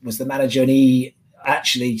was the manager, and he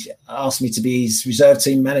actually asked me to be his reserve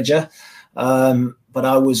team manager. But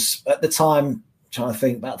I was, at the time, trying to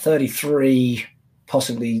think, about 33,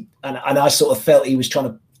 possibly, and I sort of felt he was trying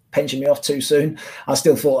to pension me off too soon. I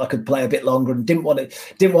still thought I could play a bit longer, and didn't want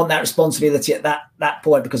that responsibility at that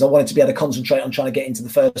point, because I wanted to be able to concentrate on trying to get into the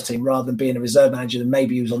first team rather than being a reserve manager and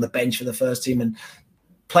maybe he was on the bench for the first team and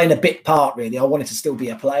playing a bit part, really. I wanted to still be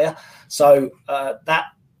a player. So that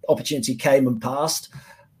opportunity came and passed.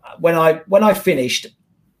 When I finished,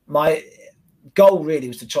 my goal really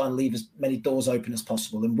was to try and leave as many doors open as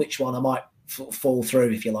possible, and which one I might fall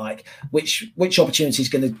through, if you like, which opportunity is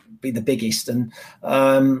going to be the biggest. And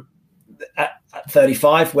at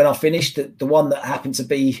 35, when I finished, the one that happened to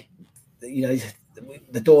be,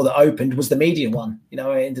 the door that opened was the media one.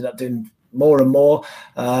 I ended up doing more and more.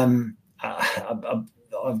 I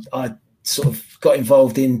sort of got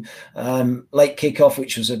involved in Late Kickoff,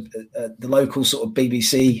 which was the local sort of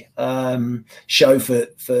BBC show for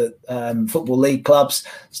Football League clubs.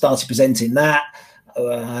 Started presenting that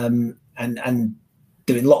and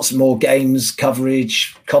doing lots more games,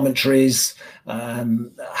 coverage, commentaries.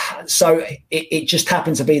 So it just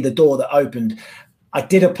happened to be the door that opened. I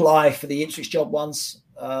did apply for the Ipswich job once,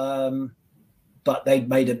 but they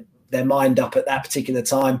made their mind up at that particular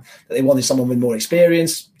time that they wanted someone with more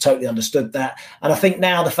experience. Totally understood that. And I think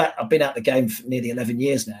now the fact I've been out the game for nearly 11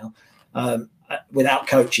 years now, without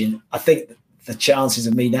coaching, I think the chances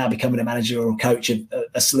of me now becoming a manager or a coach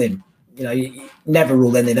are slim. You never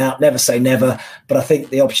rule anything out, never say never. But I think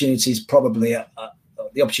the opportunity is probably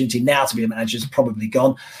the opportunity now to be a manager is probably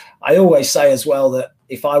gone. I always say as well that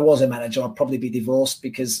if I was a manager, I'd probably be divorced,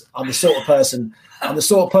 because I'm the sort of person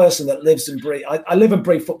that lives and breathe. I live and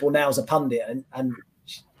breathe football now as a pundit, and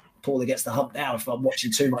Paula gets the hump now if I'm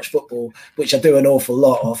watching too much football, which I do an awful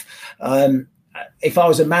lot of. If I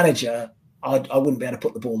was a manager, I wouldn't be able to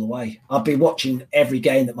put the ball away. I'd be watching every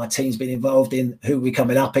game that my team's been involved in, who we're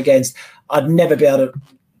coming up against. I'd never be able to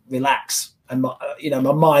relax, and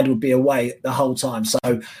my mind would be away the whole time. So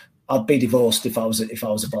I'd be divorced if I was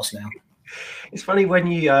a boss now. It's funny when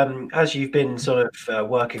you, as you've been sort of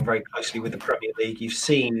working very closely with the Premier League, you've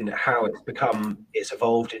seen how it's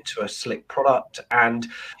evolved into a slick product, and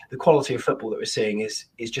the quality of football that we're seeing is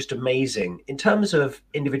just amazing in terms of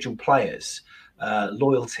individual players,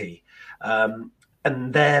 loyalty,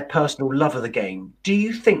 and their personal love of the game. Do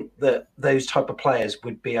you think that those type of players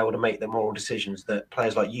would be able to make the moral decisions that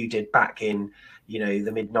players like you did back in,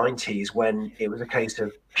 the mid-90s, when it was a case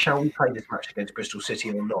of, shall we play this match against Bristol City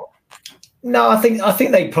or not? No, I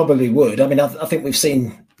think they probably would. I mean, I think we've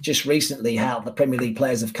seen just recently how the Premier League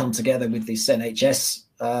players have come together with this NHS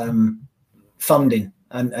funding,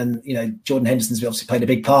 and Jordan Henderson's obviously played a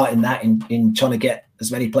big part in that, in trying to get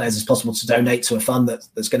as many players as possible to donate to a fund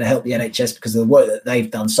that's going to help the NHS because of the work that they've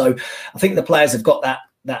done. So I think the players have got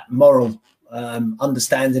that moral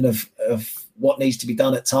understanding of what needs to be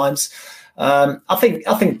done at times. I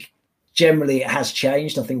think generally it has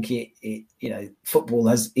changed. I think football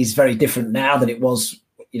is very different now than it was,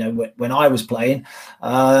 when I was playing.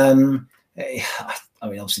 I mean,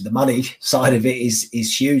 obviously the money side of it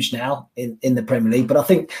is huge now in the Premier League, but I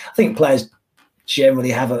think players generally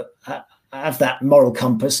have that moral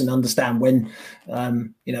compass and understand when,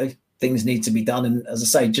 things need to be done. And as I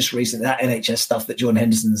say, just recently, that NHS stuff that Jordan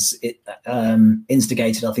Henderson's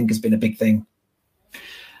instigated, I think has been a big thing.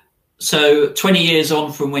 So 20 years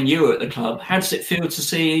on from when you were at the club, how does it feel to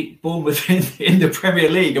see Bournemouth in the Premier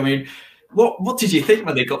League? I mean, what did you think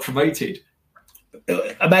when they got promoted?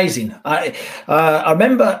 Amazing. I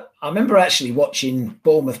remember actually watching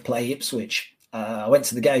Bournemouth play Ipswich. I went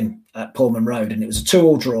to the game at Pullman Road, and it was a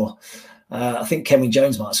 2-2 draw. I think Kevin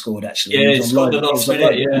Jones might have scored, actually. Yeah, he scored in the last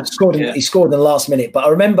minute. Yeah. He scored in the last minute. But I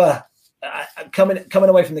remember coming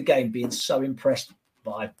away from the game being so impressed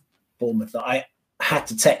by Bournemouth that I had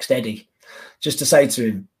to text Eddie just to say to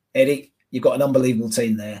him, Eddie, you've got an unbelievable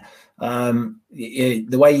team there.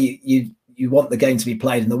 The way you want the game to be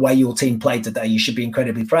played and the way your team played today, you should be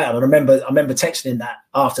incredibly proud. And I remember texting him that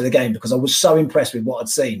after the game because I was so impressed with what I'd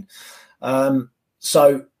seen.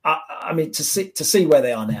 So I mean, to see where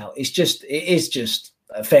they are now, it is just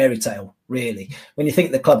a fairy tale, really. When you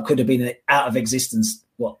think the club could have been out of existence,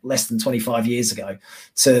 less than 25 years ago,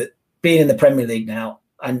 to being in the Premier League now,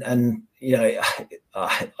 and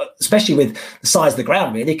especially with the size of the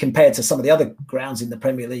ground, really, compared to some of the other grounds in the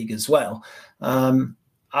Premier League as well.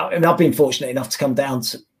 I've been fortunate enough to come down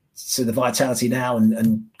to the Vitality now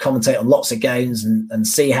and commentate on lots of games and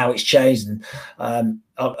see how it's changed. And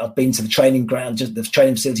I've been to the training ground, just the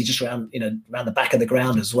training facility, just around the back of the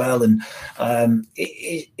ground as well. And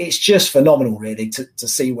it's just phenomenal, really, to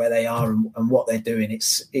see where they are and what they're doing.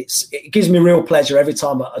 It gives me real pleasure every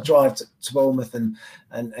time I drive to Bournemouth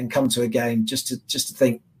and come to a game just to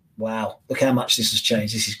think, wow, look how much this has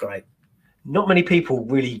changed. This is great. Not many people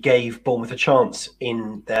really gave Bournemouth a chance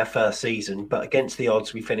in their first season, but against the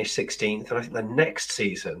odds, we finished 16th. And I think the next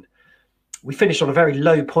season, we finished on a very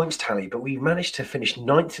low points tally, but we managed to finish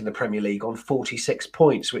 9th in the Premier League on 46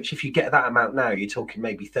 points, which if you get that amount now, you're talking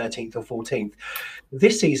maybe 13th or 14th.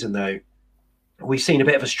 This season, though, we've seen a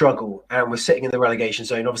bit of a struggle and we're sitting in the relegation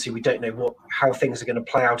zone. Obviously, we don't know how things are going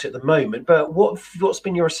to play out at the moment, but what's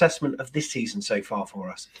been your assessment of this season so far for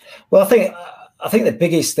us? Well, I think the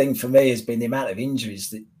biggest thing for me has been the amount of injuries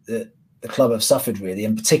that the club have suffered, really,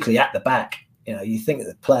 and particularly at the back. you think that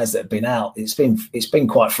the players that have been out, it's been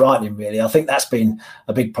quite frightening, really. I think that's been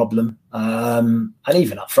a big problem, and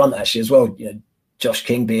even up front actually as well. Josh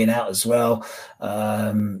King being out as well.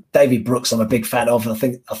 David Brooks, I'm a big fan of. I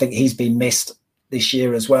think he's been missed this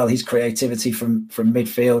year as well. His creativity from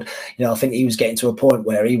midfield. I think he was getting to a point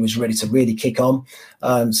where he was ready to really kick on.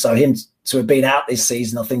 So him to have been out this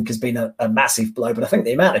season, I think, has been a massive blow. But I think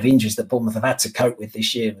the amount of injuries that Bournemouth have had to cope with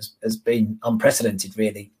this year has been unprecedented,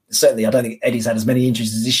 really. Certainly, I don't think Eddie's had as many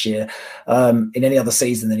injuries as this year in any other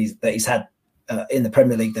season that he's had in the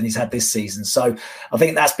Premier League than he's had this season. So I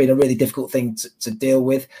think that's been a really difficult thing to deal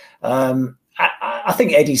with. I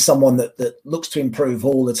think Eddie's someone that looks to improve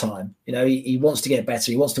all the time. He wants to get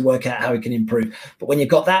better. He wants to work out how he can improve. But when you've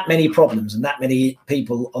got that many problems and that many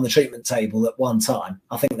people on the treatment table at one time,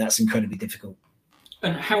 I think that's incredibly difficult.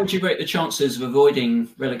 And how would you rate the chances of avoiding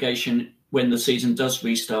relegation when the season does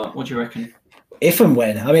restart? What do you reckon? If and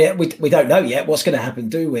when. I mean, we don't know yet what's going to happen,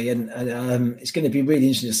 do we? And it's going to be really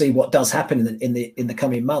interesting to see what does happen in the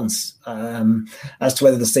coming months as to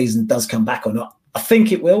whether the season does come back or not. I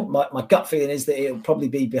think it will. My gut feeling is that it'll probably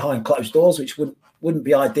be behind closed doors, which wouldn't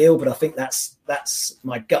be ideal, but I think that's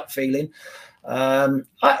my gut feeling.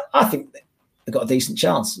 I think they've got a decent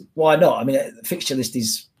chance. Why not? I mean, the fixture list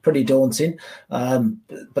is pretty daunting,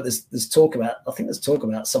 but there's talk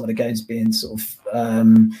about some of the games being sort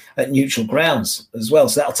of at neutral grounds as well,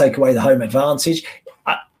 so that'll take away the home advantage.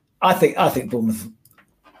 I think Bournemouth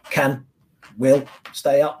will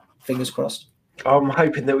stay up. Fingers crossed. I'm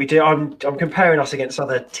hoping that we do. I'm comparing us against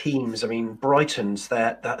other teams. I mean, Brighton's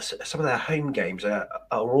some of their home games are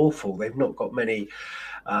awful. They've not got many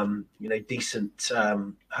decent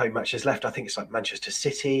home matches left. I think it's like Manchester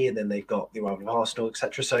City, and then they've got the arrival of Arsenal,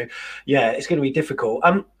 etc. So, yeah, it's going to be difficult.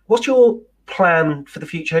 What's your plan for the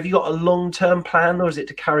future? Have you got a long-term plan, or is it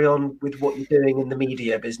to carry on with what you're doing in the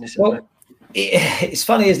media business? Well, it's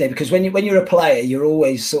funny, isn't it? Because when you're a player, you're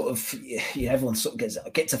always sort of everyone sort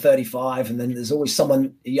of get to 35, and then there's always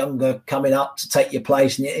someone younger coming up to take your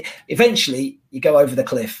place, and eventually you go over the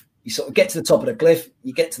cliff. You sort of get to the top of the cliff,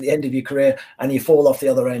 you get to the end of your career, and you fall off the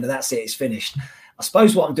other end, and that's it. It's finished. I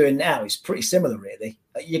suppose what I'm doing now is pretty similar, really.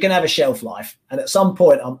 You're going to have a shelf life, and at some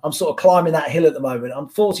point, I'm sort of climbing that hill at the moment. I'm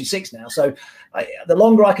 46 now, so the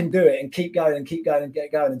longer I can do it and keep going and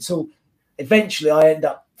get going until eventually I end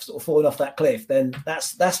up sort of falling off that cliff, then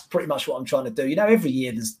that's pretty much what I'm trying to do. Every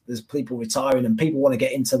year there's people retiring and people want to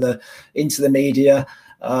get into the media.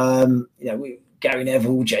 Gary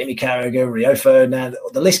Neville, Jamie Carragher, Rio Ferdinand,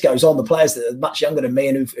 the list goes on. The players that are much younger than me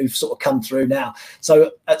and who've sort of come through now.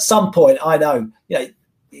 So at some point, I know,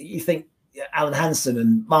 you think Alan Hansen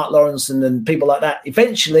and Mark Lawrence and people like that.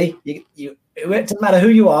 Eventually, it doesn't matter who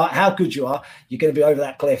you are, how good you are, you're going to be over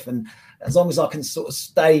that cliff. And as long as I can sort of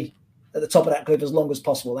stay at the top of that cliff as long as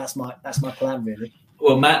possible, that's my plan, really.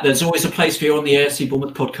 Well, Matt, there's always a place for you on the AFC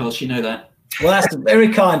Bournemouth podcast. You know that. Well, that's very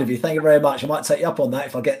kind of you. Thank you very much. I might take you up on that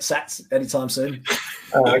if I get sacked anytime soon.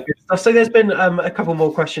 Good stuff. So there's been a couple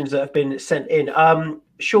more questions that have been sent in.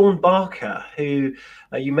 Sean Barker, who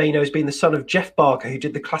you may know has been the son of Jeff Barker, who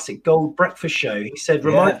did the classic Gold Breakfast show. He said,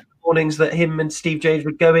 remind me mornings that him and Steve James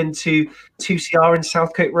would go into 2CR in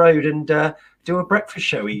Southcote Road and do a breakfast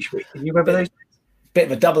show each week. Can you remember those? Bit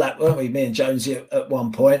of a double act, weren't we? Me and Jonesy at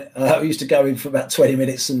one point. We used to go in for about 20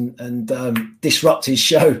 minutes and disrupt his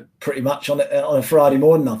show pretty much on a Friday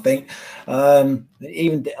morning. I think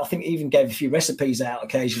even gave a few recipes out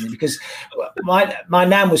occasionally, because my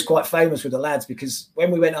nan was quite famous with the lads, because when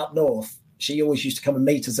we went up north, she always used to come and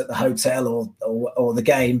meet us at the hotel or the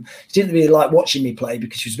game. She didn't really like watching me play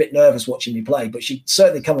because she was a bit nervous watching me play, but she'd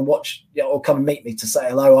certainly come and watch, or come and meet me to say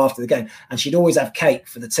hello after the game. And she'd always have cake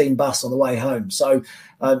for the team bus on the way home. So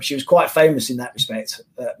she was quite famous in that respect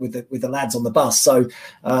with the lads on the bus. So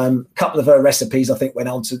a couple of her recipes, I think, went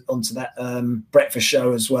onto that breakfast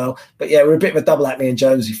show as well. But yeah, we're a bit of a double act, me and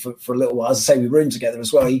Jonesy, for a little while. As I say, we roomed together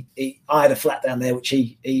as well. I had a flat down there, which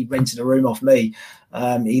he rented a room off me.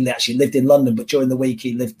 He actually lived in London, but during the week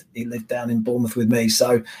he lived down in Bournemouth with me.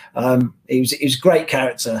 So he was a great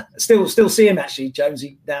character. Still see him actually,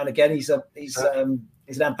 Jonesy, now and again. He's an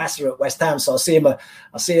ambassador at West Ham, so I see him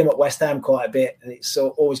at West Ham quite a bit, and it's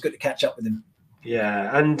always good to catch up with him.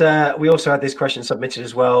 Yeah, and we also had this question submitted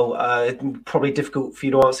as well. Probably difficult for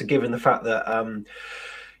you to answer given the fact that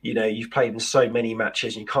you've played in so many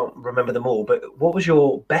matches and you can't remember them all. But what was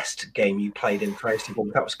your best game you played in for AFC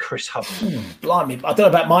Bournemouth? That was Chris Hubbard. Blimey, I don't know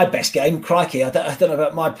about my best game. Crikey, I don't know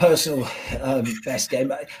about my personal best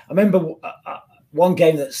game. I remember one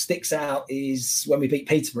game that sticks out is when we beat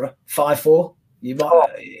Peterborough 5-4. You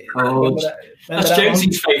might remember that. That's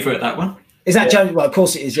Jonesy's favourite, that one. Is that Jones? Well, of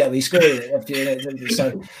course it is. Yeah, he scored it.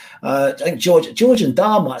 So I think George and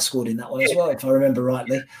Dar might have scored in that one as well, if I remember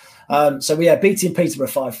rightly. So beating Peterborough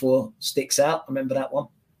 5-4 sticks out. I remember that one.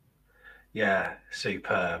 Yeah,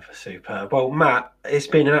 superb. Well, Matt, it's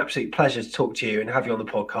been an absolute pleasure to talk to you and have you on the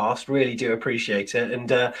podcast. Really do appreciate it,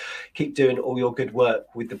 and keep doing all your good work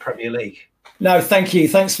with the Premier League. No, thank you.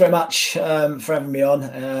 Thanks very much for having me on.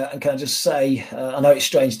 And can I just say, I know it's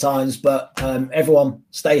strange times, but everyone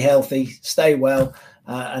stay healthy, stay well,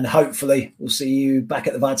 and hopefully we'll see you back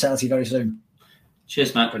at the Vitality very soon.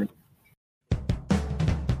 Cheers, Matt.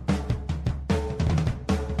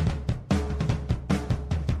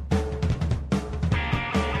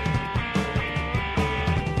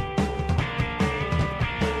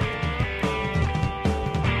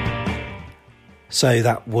 So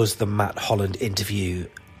that was the Matt Holland interview.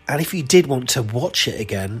 And if you did want to watch it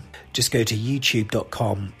again, just go to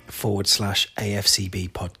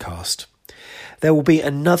youtube.com/AFCB podcast. There will be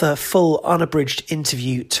another full unabridged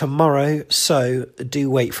interview tomorrow, so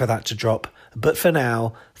do wait for that to drop. But for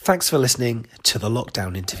now, thanks for listening to the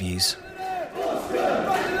Lockdown Interviews.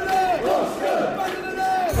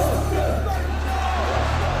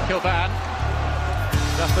 Kilban.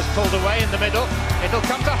 Just pulled away in the middle. It'll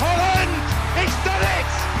come to Holland. He's done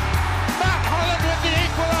it! Matt Holland with the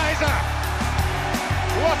equaliser.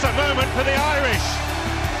 What a moment for the Irish.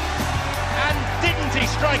 And didn't he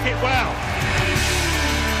strike it well?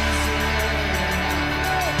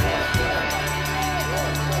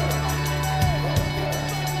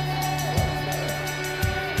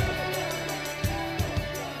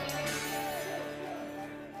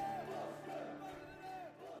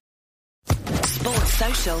 Sports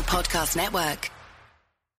Social Podcast Network.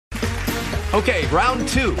 Okay, round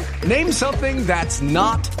 2. Name something that's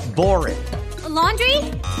not boring. A laundry?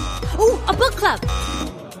 Ooh, a book club.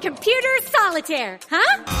 Computer solitaire,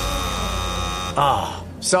 huh? Ah,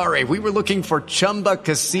 sorry, we were looking for Chumba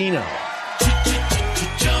Casino.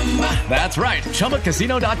 That's right,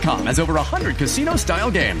 ChumbaCasino.com has over 100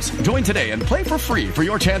 casino-style games. Join today and play for free for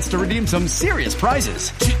your chance to redeem some serious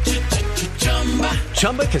prizes.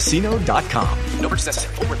 ChumbaCasino.com. No purchase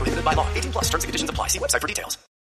necessary. Void where prohibited by law. 18+. Terms and conditions apply. See website for details.